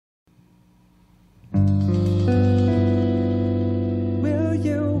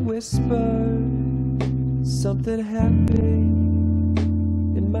something happening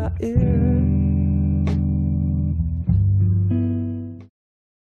in my ear.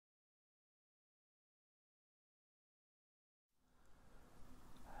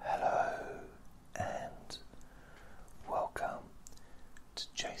 Hello and welcome to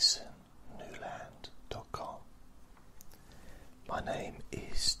jasonnewland.com. My name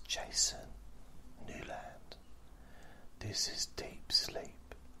is Jason Newland. This is Deep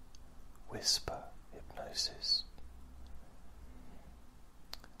Sleep Whisper Hypnosis,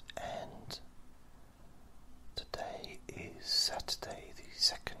 and today is Saturday the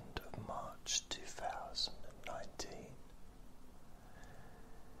 2nd of March 2019.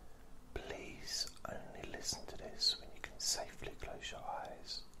 Please only listen to this when you can safely close your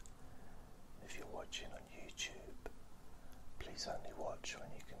eyes. If you're watching on YouTube, please only watch when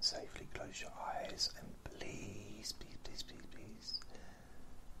you can safely close your eyes, and please, please, please, please, please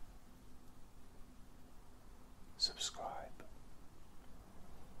subscribe.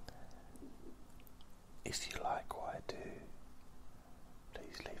 If you like what I do,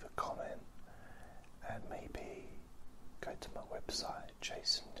 please leave a comment and maybe go to my website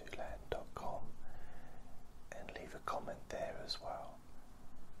jasonnewland.com and leave a comment there as well.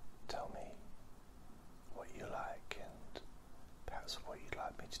 Tell me what you like and perhaps what you'd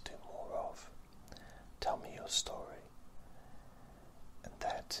like me to do more of. Tell me your story, and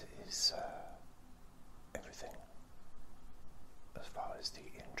that is everything as far as the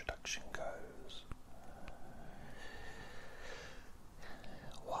introduction goes.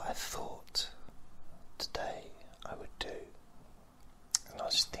 What I thought today I would do, and I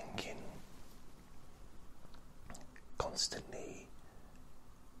was thinking constantly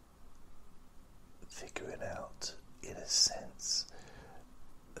figuring out, in a sense,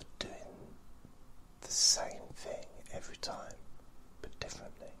 of doing the same thing every time but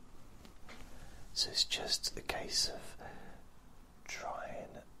differently. So it's just a case of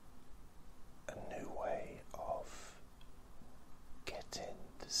trying a new way of getting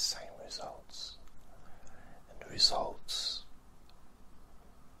the same results, and the results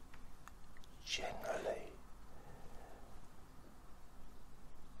generally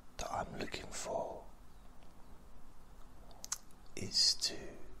that I'm looking for is to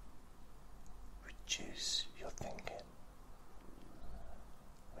reduce your thinking.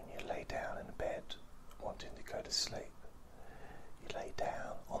 When you lay down in a bed wanting to go to sleep, you lay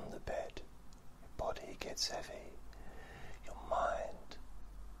down on the bed, your body gets heavy, your mind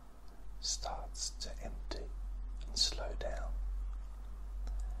starts to empty and slow down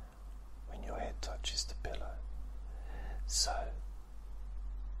when your head touches the pillow. So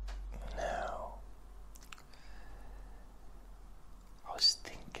now I was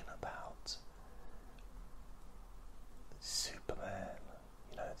thinking about Superman,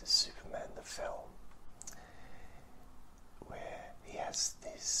 the Superman, the film, where he has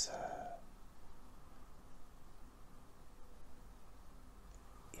this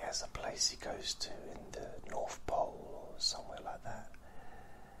he has a place he goes to in the North Pole or somewhere like that,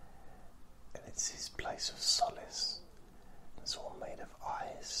 and it's his place of solace. It's all made of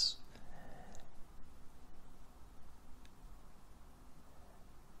ice.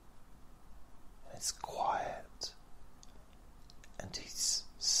 And it's quiet, and he's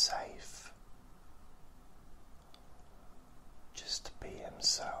safe just to be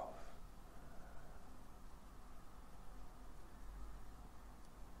himself.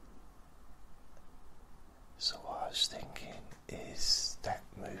 So what I was thinking is that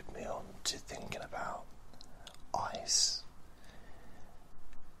moved me on to thinking about ice.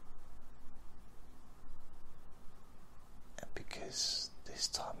 And because this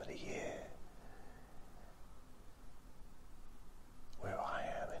time of the year, where I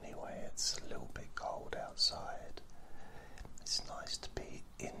am anyway, it's a little bit cold outside. It's nice to be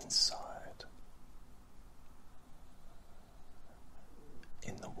inside,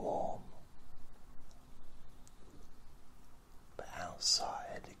 in the warm. But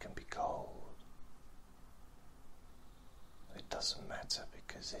outside it can be cold. It doesn't matter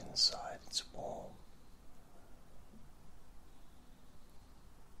because inside it's warm.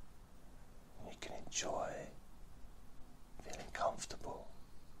 And you can enjoy feeling comfortable.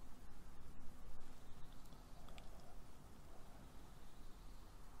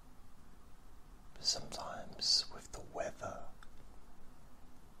 But sometimes with the weather,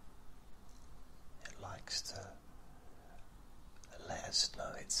 it likes to let us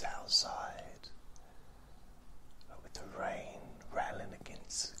know it's outside. But with the rain rattling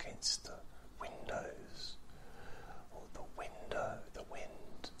against the windows, or the wind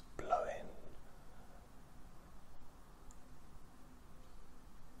blowing,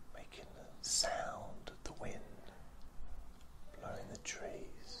 making the sound of the wind,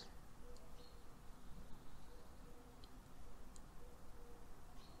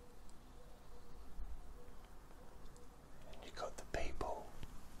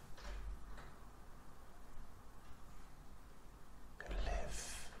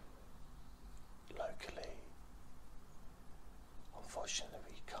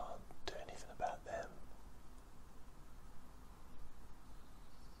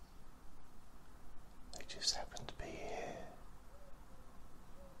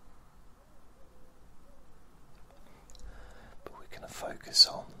 focus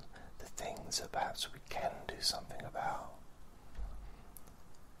on the things that perhaps we can do something about.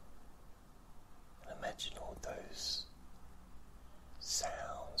 And imagine all those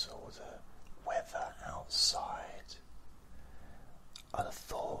sounds, all the weather outside, other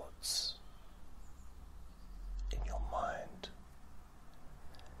thoughts in your mind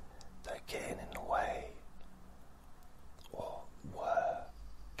that are getting in the way, or were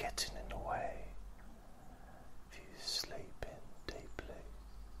getting in the way of you sleeping deeply.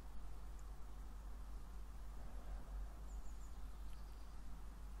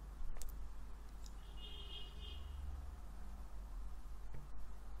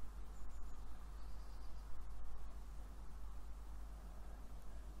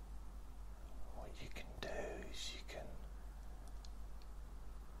 What you can do is you can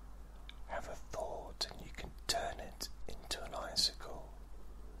have a thought and you can turn it into an icicle,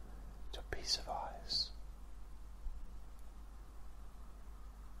 to a piece of ice.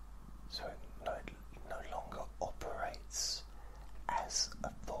 So it no longer operates as a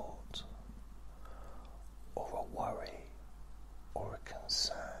thought, or a worry, or a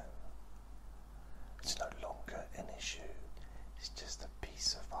concern. It's no longer an issue. It's just a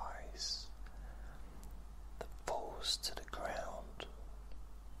piece of ice that falls to the ground,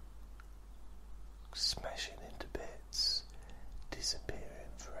 smashing into bits,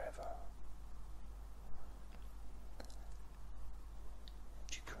 disappearing forever.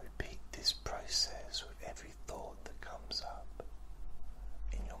 You can repeat this process with every thought that comes up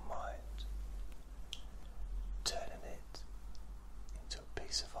in your mind, turning it into a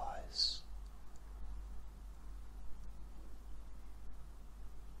piece of ice.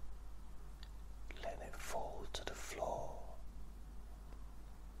 Letting it fall to the floor.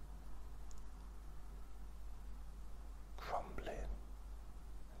 Crumbling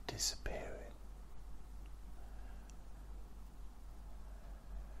and disappearing.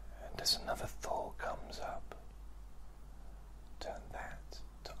 And as another thought comes up, turn that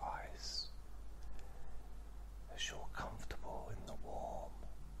to ice. As you're comfortable in the warm.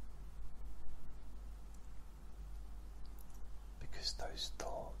 Because those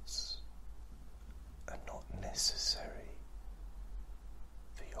thoughts are not necessary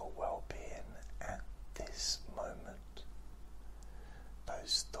for your well-being at this moment.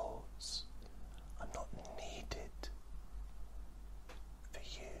 Those thoughts are not needed for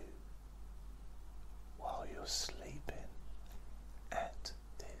you while you're sleeping at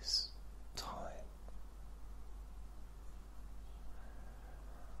this time.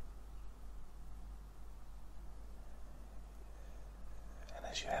 And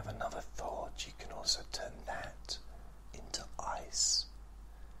as you have another thought, you can also turn that into ice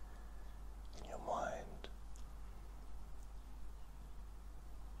in your mind.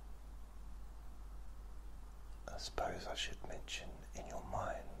 I suppose I should mention in your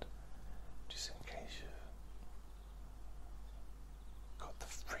mind, just in case you've got the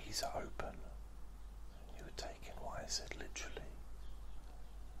freezer open and you were taking what I said literally.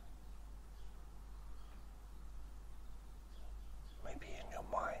 Maybe in your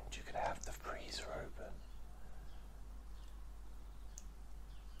mind you could have the freezer open.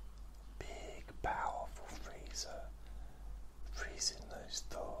 Big, powerful freezer, freezing those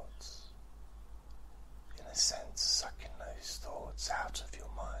thoughts. In a sense, sucking those thoughts out of your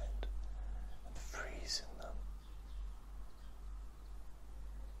mind and freezing them.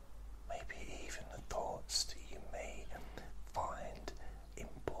 Maybe even the thoughts that you may find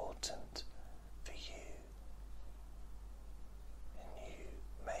important for you. And you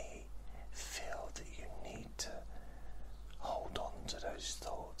may feel that you need to hold on to those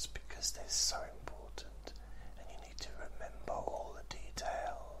thoughts because they're so important and you need to remember all the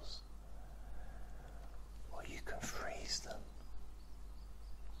details. Or you can freeze them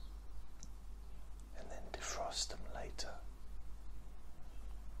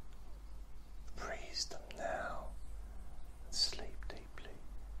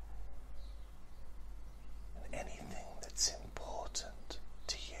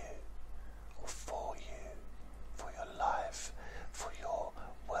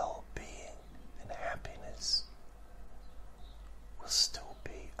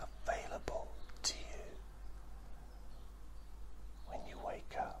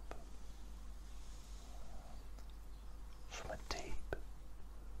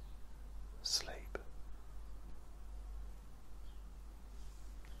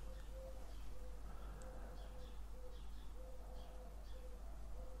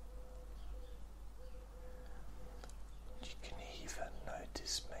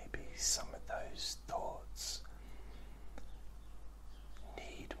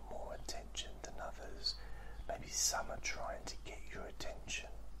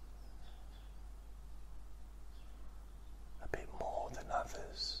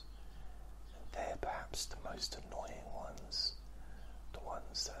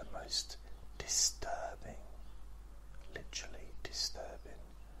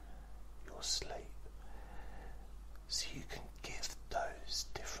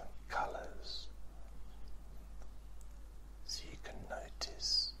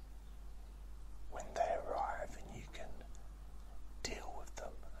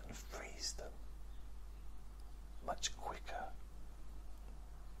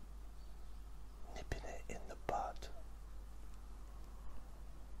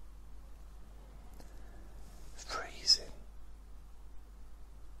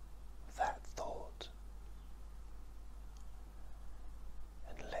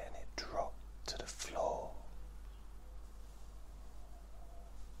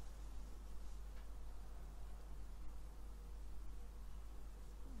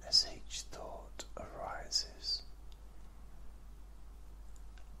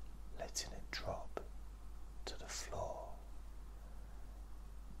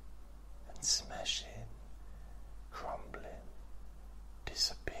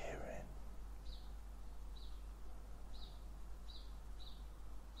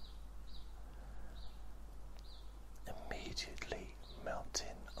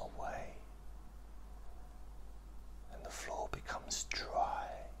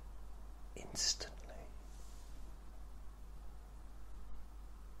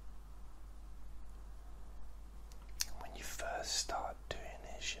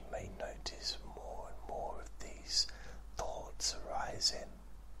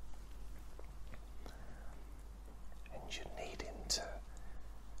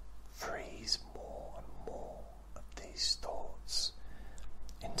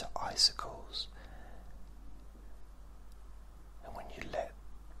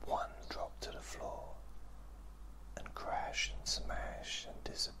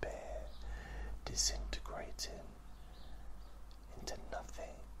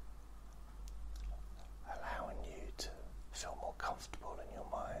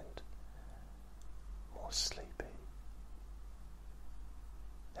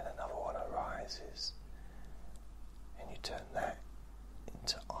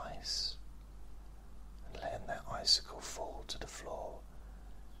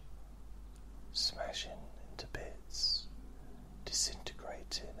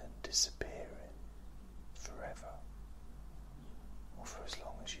disappearing forever, or for as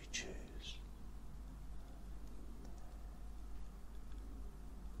long as you choose.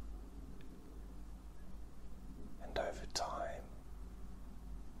 And over time,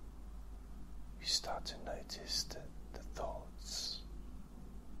 you start to notice that the thoughts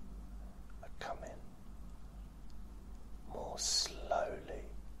are coming more slowly.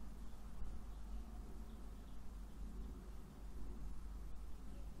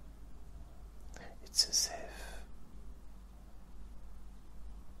 It's as if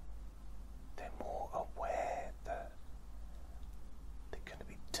they're more aware that they're going to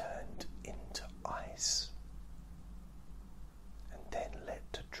be turned into ice and then let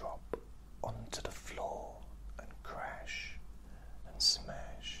to drop onto the floor and crash and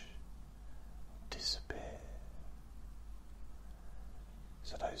smash, disappear.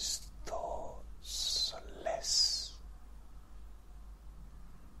 So those thoughts are less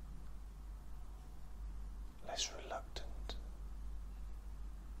reluctant,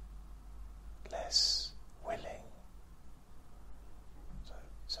 less willing,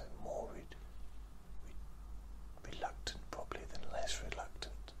 so more reluctant probably than less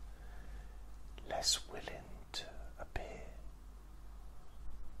reluctant, less willing to appear,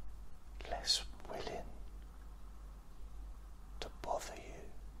 less willing to bother you,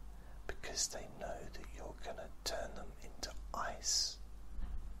 because they know that you're going to turn them into ice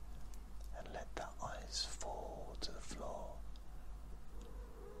and let that ice fall to the floor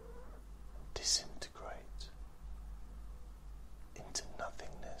and disintegrate into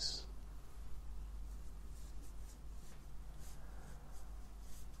nothingness.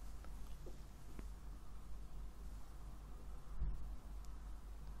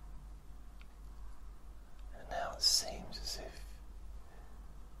 And now it seems as if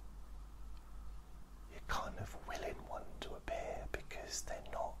you're kind of willing one to appear because they're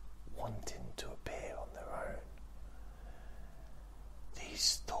not wanting to appear on their own.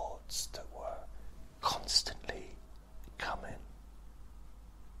 These thoughts that were constantly coming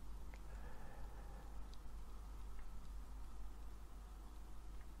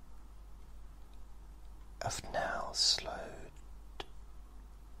have now slowed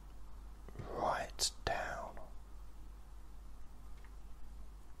right down.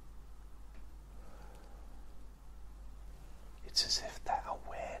 It's as if that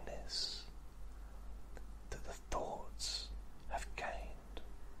awareness that the thoughts have gained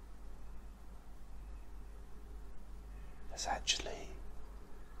has actually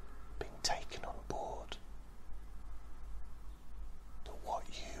been taken on board, that what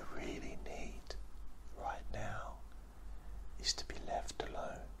you really need right now is to be left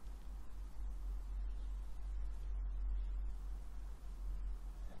alone.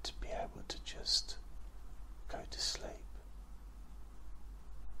 And to be able to just go to sleep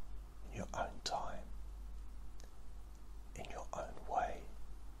in your own time, in your own way,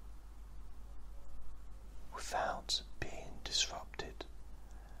 without being disrupted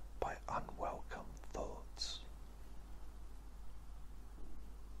by unwelcome thoughts.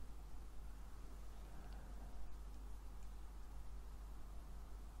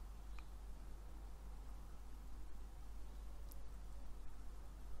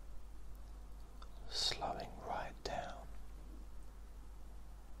 Slowing right down.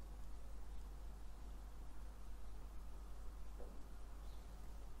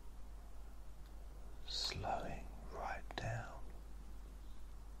 Slowing right down.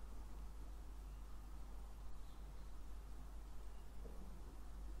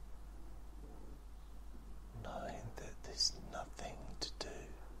 Knowing that there's nothing to do.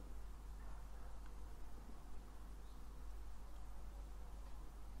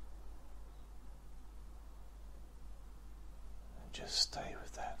 And just stay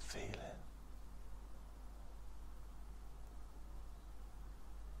with that feeling.